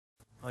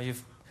Well,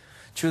 you've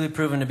truly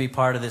proven to be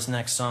part of this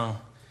next song,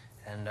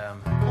 and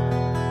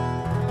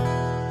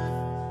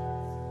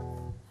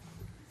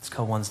it's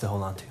called Ones to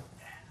Hold On To.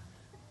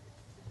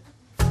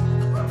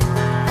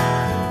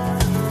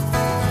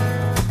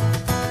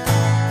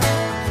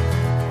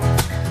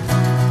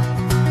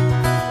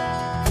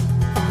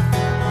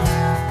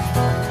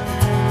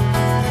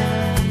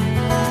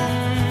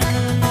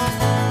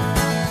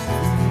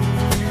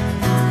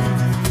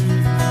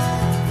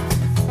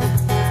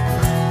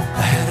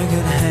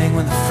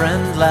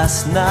 Friend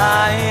last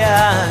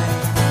night,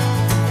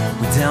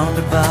 we downed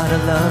a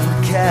bottle of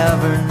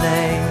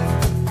Cabernet.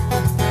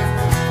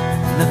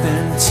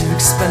 Nothing too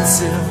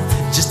expensive,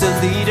 just a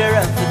liter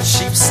of the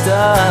cheap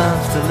stuff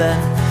to let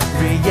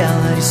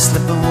reality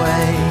slip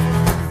away.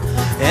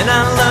 And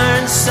I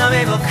learned some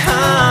people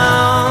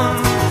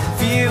come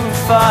few and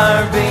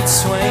far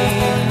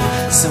between.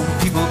 Some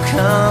people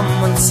come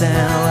once in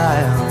a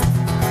while,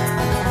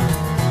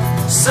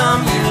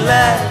 some you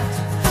let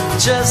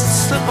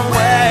just slip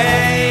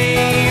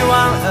away,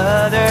 while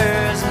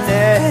others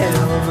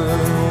never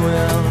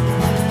will.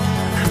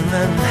 And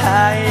then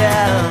I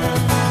am,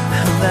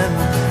 and then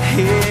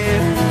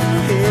here.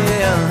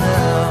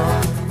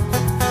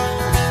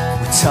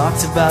 We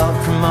talked about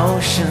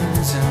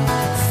promotions and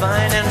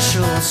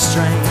financial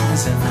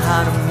strains, and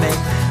how to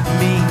make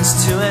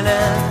means to an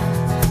end,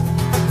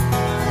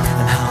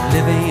 and how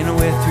living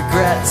with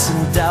regrets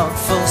and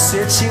doubtful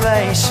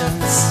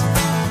situations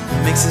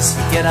makes us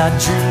forget our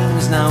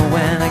dreams now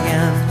and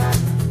again.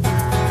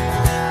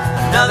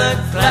 Another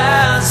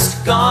glass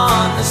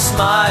gone, the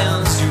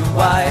smiles grew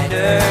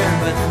wider,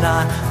 but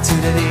not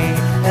due to the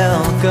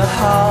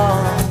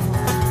alcohol.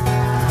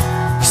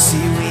 You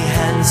see, we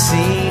hadn't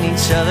seen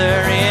each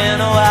other in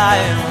a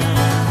while,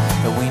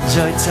 but we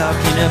enjoyed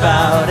talking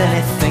about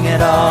anything at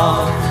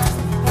all.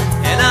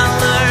 And I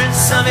learned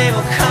some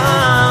people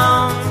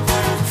come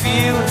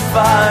few and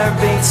far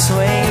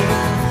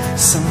between.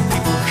 Some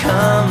people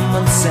come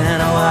once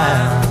in a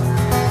while,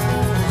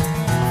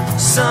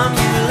 some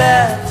you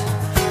let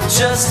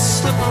just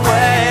slip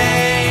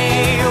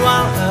away,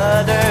 while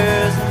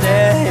others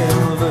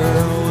never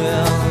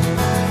will.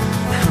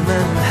 And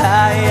then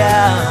I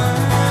am,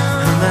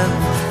 and then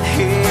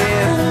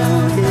here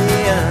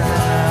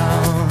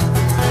now.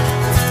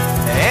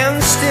 And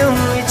still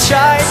we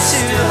try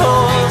to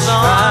hold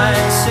on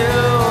to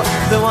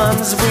the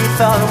ones we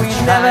thought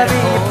we'd never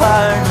be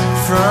apart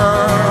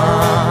from.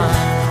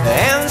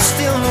 And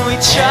still we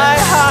try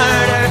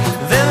harder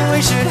than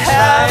we should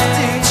have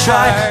to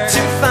try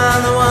to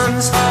find the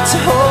ones to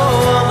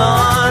hold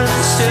on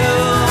to.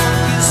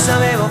 'Cause some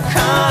people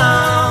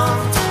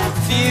come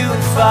few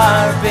and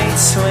far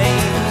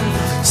between.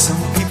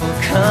 Some people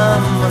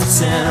come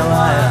once in a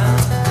while,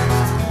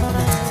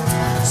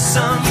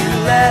 some you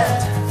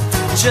let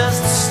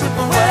just slip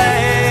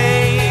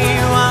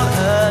away, while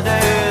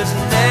others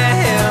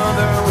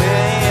never will.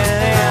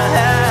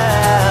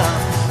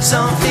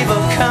 Some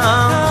people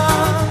come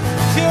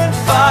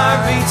far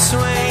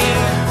between.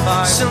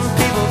 Some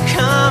people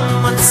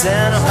come once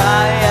in a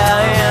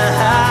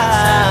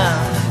while,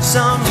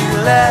 some you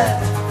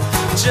let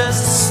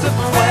just slip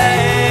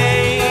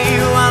away,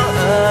 while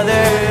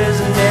others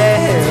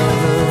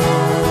never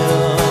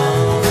will.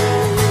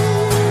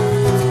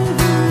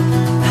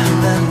 And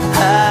then I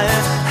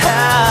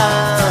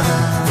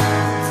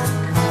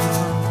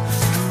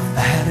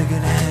had a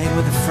good hang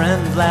with a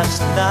friend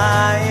last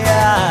night.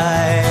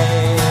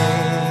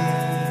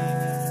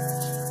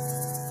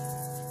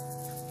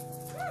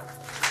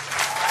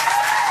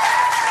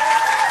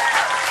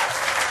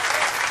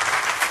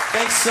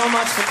 Thanks so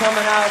much for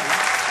coming out.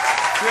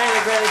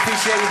 Greatly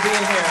appreciate you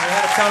being here. We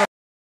had a ton of